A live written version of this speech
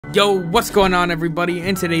Yo, what's going on, everybody?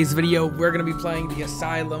 In today's video, we're gonna be playing The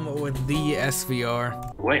Asylum with the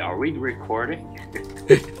SVR. Wait, are we recording?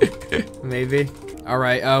 Maybe.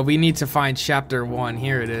 Alright, we need to find chapter 1.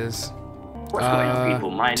 Here it is. What's going on,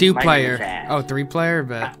 people? My 2-player. name is Oh, 3-player?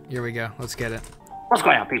 Bet. Here we go. Let's get it. What's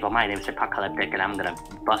going on, people? My name is Apocalyptic, and I'm gonna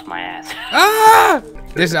bust my ass. Ah!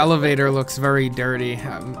 This elevator looks very dirty.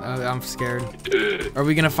 I'm scared. Are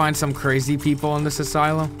we gonna find some crazy people in this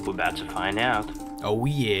asylum? We're about to find out. Oh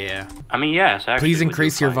yeah. I mean, yes, actually. Please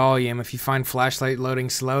increase your volume. If you find flashlight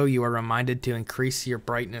loading slow, you are reminded to increase your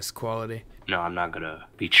brightness quality. No, I'm not gonna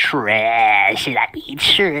be trash. Should I be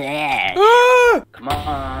trash? Ah! Come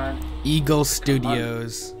on. Eagle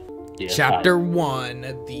Studios. Yes, Chapter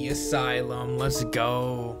 1, The Asylum. Let's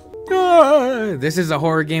go. Ah! This is a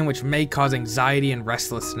horror game which may cause anxiety and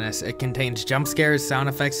restlessness. It contains jump scares, sound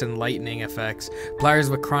effects, and lightning effects. Players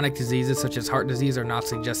with chronic diseases such as heart disease are not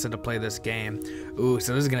suggested to play this game. Ooh,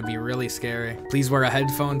 so this is gonna be really scary. Please wear a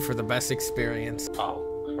headphone for the best experience. Oh,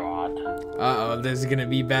 God. Uh-oh, this is gonna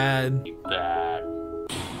be bad. Bad.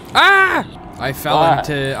 Ah! I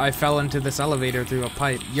fell into this elevator through a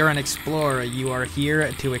pipe. You're an explorer. You are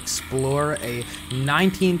here to explore a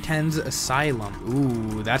 1910s asylum.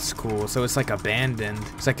 Ooh, that's cool. So it's like abandoned.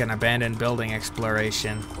 It's like an abandoned building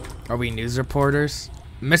exploration. Are we news reporters?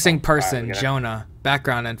 Missing person, Jonah.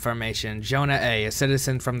 Background information. Jonah A., a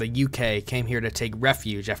citizen from the UK, came here to take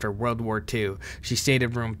refuge after World War II. She stayed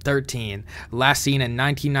in room 13. Last seen in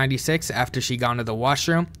 1996 after she gone to the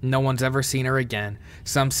washroom. No one's ever seen her again.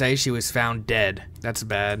 Some say she was found dead. That's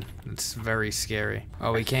bad. That's very scary.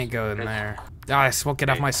 Oh, we can't go in there. Ah, I spoke it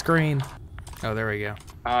off my screen. Oh, there we go.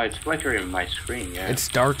 Oh, it's flickering my screen, yeah. It's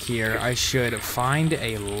dark here. I should find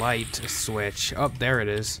a light switch. Oh, there it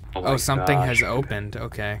is. Oh, something has opened.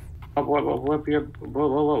 Okay. Oh,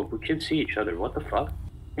 whoa, we can see each other. What the fuck?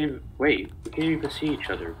 Wait, we can't even see each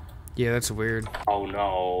other. Yeah, that's weird. Oh,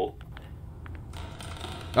 no.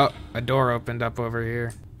 Oh, a door opened up over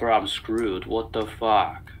here. Bro, I'm screwed. What the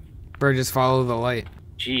fuck? Bro, just follow the light.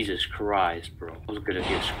 Jesus Christ, bro. I was gonna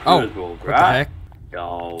get screwed, Oh, bro. what the heck?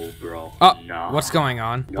 No, bro. Oh, no. What's going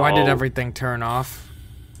on? No. Why did everything turn off?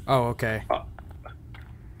 Oh, okay.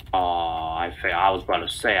 I was about to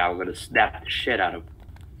say I was gonna snap the shit out of.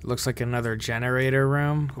 Looks like another generator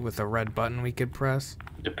room with a red button we could press.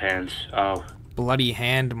 Depends. Oh. Bloody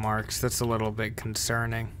hand marks. That's a little bit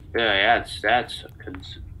concerning. Yeah,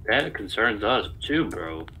 that concerns us too,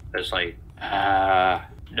 bro. It's like,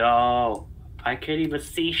 no, I can't even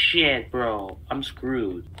see shit, bro. I'm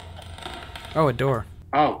screwed. Oh, a door.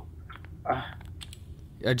 Oh.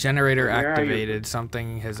 A generator Where are you? activated.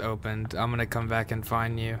 Something has opened. I'm gonna come back and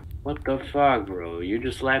find you. What the fuck, bro? You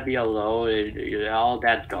just let me alone and all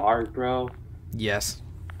that dark, bro? Yes.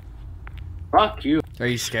 Fuck you. Are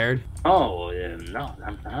you scared? Oh, no,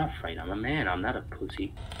 I'm not afraid. I'm a man. I'm not a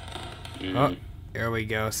pussy. Oh, here we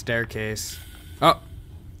go. Staircase. Oh.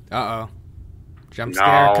 Uh-oh. Jump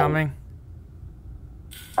scare coming?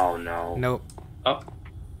 Oh, no. Nope. Oh,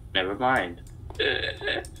 never mind.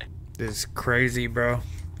 This is crazy, bro.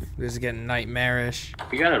 This is getting nightmarish.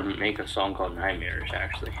 We gotta make a song called Nightmares,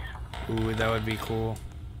 actually. Ooh, that would be cool.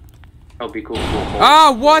 That would be cool.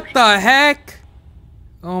 Oh, what the heck?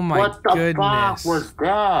 Oh my goodness. What the fuck was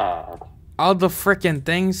that? All the frickin'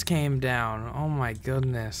 things came down. Oh my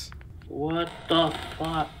goodness. What the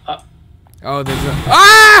fuck? Oh, there's a...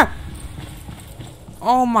 Ah!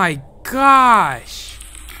 Oh my gosh.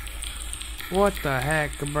 What the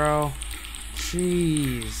heck, bro?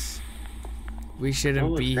 Jeez. We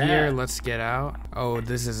shouldn't be here. Let's get out. Oh,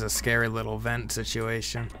 this is a scary little vent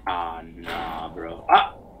situation. Ah, nah, bro.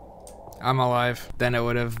 I'm alive. Then it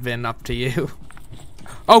would have been up to you.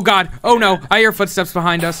 Oh god. Oh no. I hear footsteps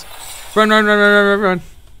behind us. Run, run, run, run, run, run, run.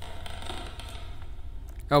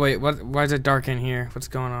 Oh wait, what? Why is it dark in here? What's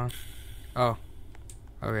going on? Oh.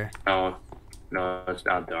 Okay. Oh, no, it's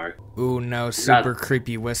not dark. Ooh, no. Super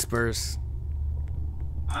creepy whispers.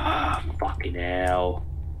 Ah, fucking hell.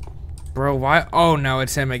 Bro, why? Oh no,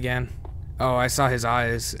 it's him again. Oh, I saw his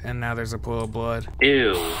eyes, and now there's a pool of blood.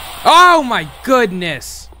 Ew. Oh my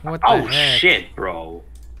goodness! What the heck? Oh shit, bro.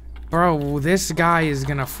 Bro, this guy is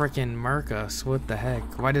gonna frickin' murk us. What the heck?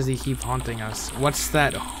 Why does he keep haunting us? What's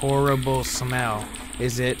that horrible smell?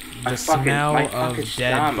 Is it the smell of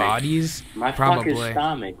dead bodies? My Probably. fucking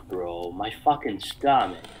stomach, bro. My fucking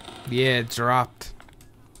stomach. Yeah, it dropped.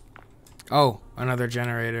 Oh, another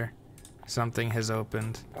generator. Something has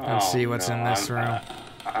opened. Let's see what's in this room.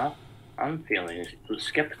 I'm feeling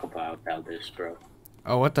skeptical about this, bro.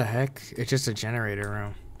 Oh, what the heck? It's just a generator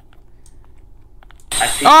room. I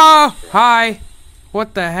see Oh, hi!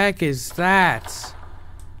 What the heck is that?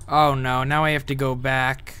 Oh no, now I have to go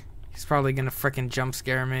back. He's probably gonna frickin' jump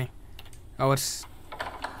scare me. Oh, it's...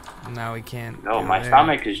 No, we can't. No, my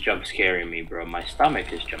stomach is jump scaring me, bro. My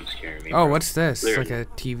stomach is jump scaring me. Oh, bro. what's this? Literally. It's like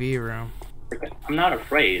a TV room. I'm not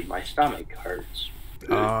afraid. My stomach hurts.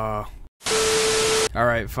 Oh.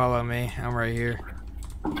 Alright, follow me. I'm right here.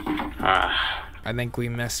 I think we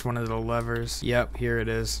missed one of the levers. Yep, here it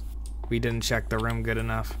is. We didn't check the room good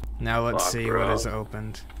enough. Now let's see what is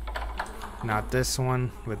opened. Not this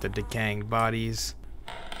one with the decaying bodies.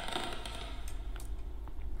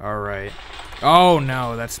 Alright. Oh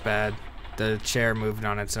no, that's bad. The chair moved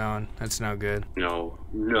on its own. That's no good. No.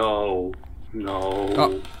 No. No.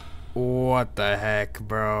 Oh. What the heck,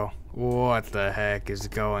 bro? What the heck is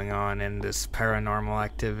going on in this paranormal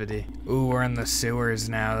activity? Ooh, we're in the sewers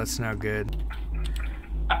now. That's no good.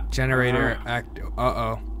 Generator act.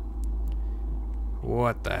 Uh-oh.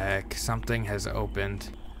 What the heck? Something has opened.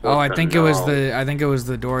 Oh, I think it was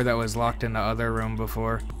the door that was locked in the other room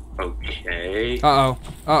before. Okay. Uh-oh.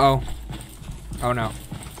 Uh-oh. Oh no.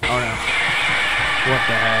 Oh no. What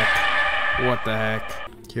the heck? What the heck?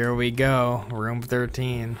 Here we go. Room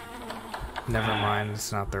 13. Never mind,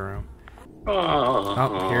 it's not the room.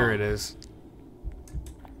 Oh, here it is.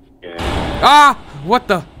 Yeah. Ah! What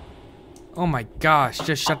the? Oh my gosh,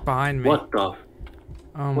 just shut behind me. What the?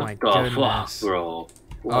 Oh my goodness. What the fuck, bro?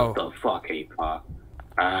 What the fuck, APOC?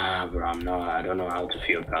 Bro, I don't know how to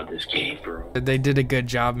feel about this game, bro. They did a good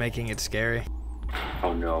job making it scary.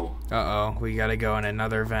 Oh no. Uh-oh, we gotta go in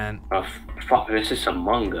another vent. Fuck, this is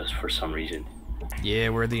Among Us for some reason. Yeah,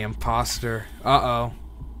 we're the imposter. Uh-oh.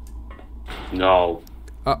 No.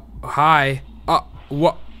 Hi.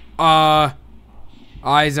 What?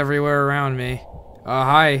 Eyes everywhere around me.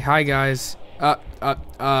 Hi guys.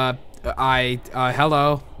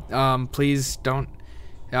 Hello. Please don't.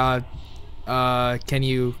 Can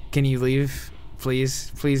you leave,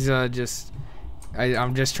 please? Please, I'm just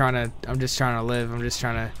trying to live. I'm just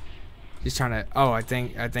trying to. Oh, I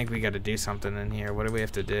think we got to do something in here. What do we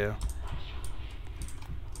have to do?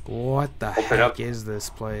 What the heck is this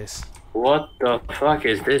place? What the fuck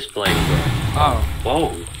is this place, bro? Oh.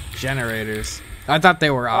 Whoa. Generators. I thought they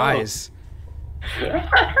were eyes.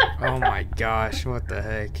 Oh my gosh, what the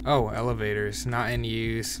heck? Oh, elevators. Not in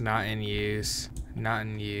use, not in use, not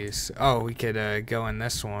in use. Oh, we could go in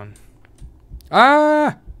this one.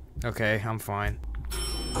 Ah! Okay, I'm fine.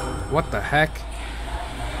 What the heck?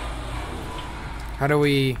 How do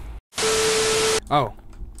we... Oh,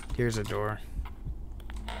 here's a door.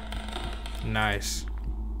 Nice.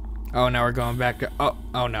 Oh, now we're going back to...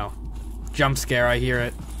 Oh no. Jump scare, I hear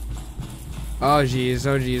it. Oh jeez,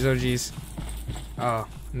 oh jeez, oh jeez. Oh,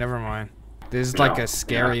 never mind. This is like a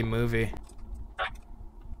scary movie.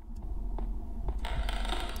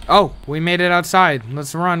 Oh, we made it outside.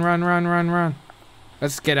 Let's run, run, run, run, run.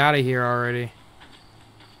 Let's get out of here already.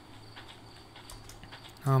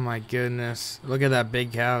 Oh my goodness. Look at that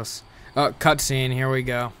big house. Oh, cutscene, here we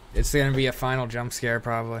go. It's gonna be a final jump scare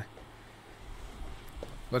probably.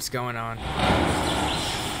 What's going on?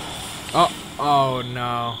 Oh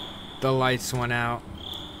no. The lights went out.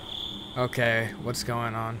 Okay, what's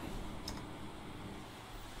going on?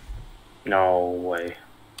 No way.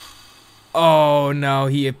 Oh no,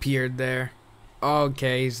 he appeared there.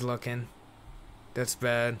 Okay, he's looking. That's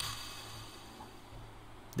bad.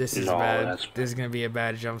 This is bad. This is gonna be a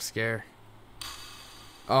bad jump scare.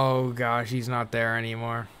 Oh gosh, he's not there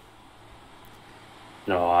anymore.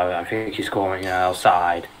 No, I think he's going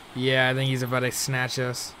outside. Yeah, I think he's about to snatch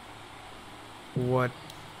us. What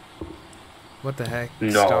the heck?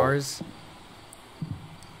 No. Stars?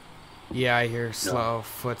 Yeah, I hear slow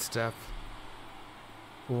footstep.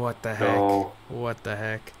 What the heck? No. What the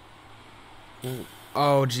heck?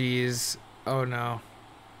 Oh jeez. Oh no.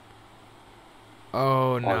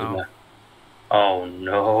 Oh no. Oh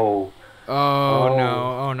no. Oh no.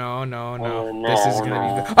 Oh no. Oh no. No. Oh, no. This is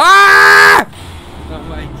gonna be. Ah! Oh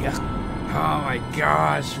my god. Oh my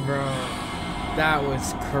gosh, bro. That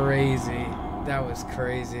was crazy. That was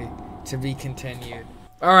crazy. To be continued.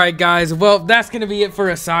 Alright guys, well that's gonna be it for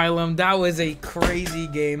Asylum. That was a crazy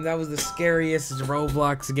game. That was the scariest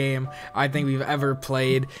Roblox game I think we've ever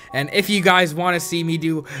played. And if you guys want to see me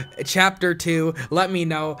do chapter 2, let me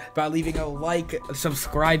know by leaving a like,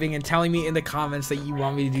 subscribing, and telling me in the comments that you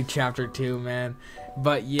want me to do chapter 2, man.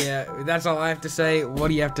 But yeah, that's all I have to say. What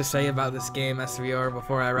do you have to say about this game, SVR,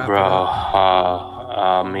 before I wrap it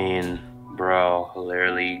up? Bro,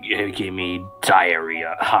 literally gave me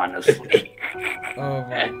diarrhea, honestly. Oh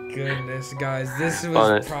my goodness, guys. This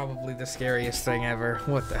was probably the scariest thing ever.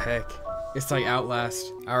 What the heck? It's like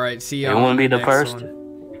Outlast. Alright, see y'all. It won't be the first.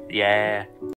 One. Yeah.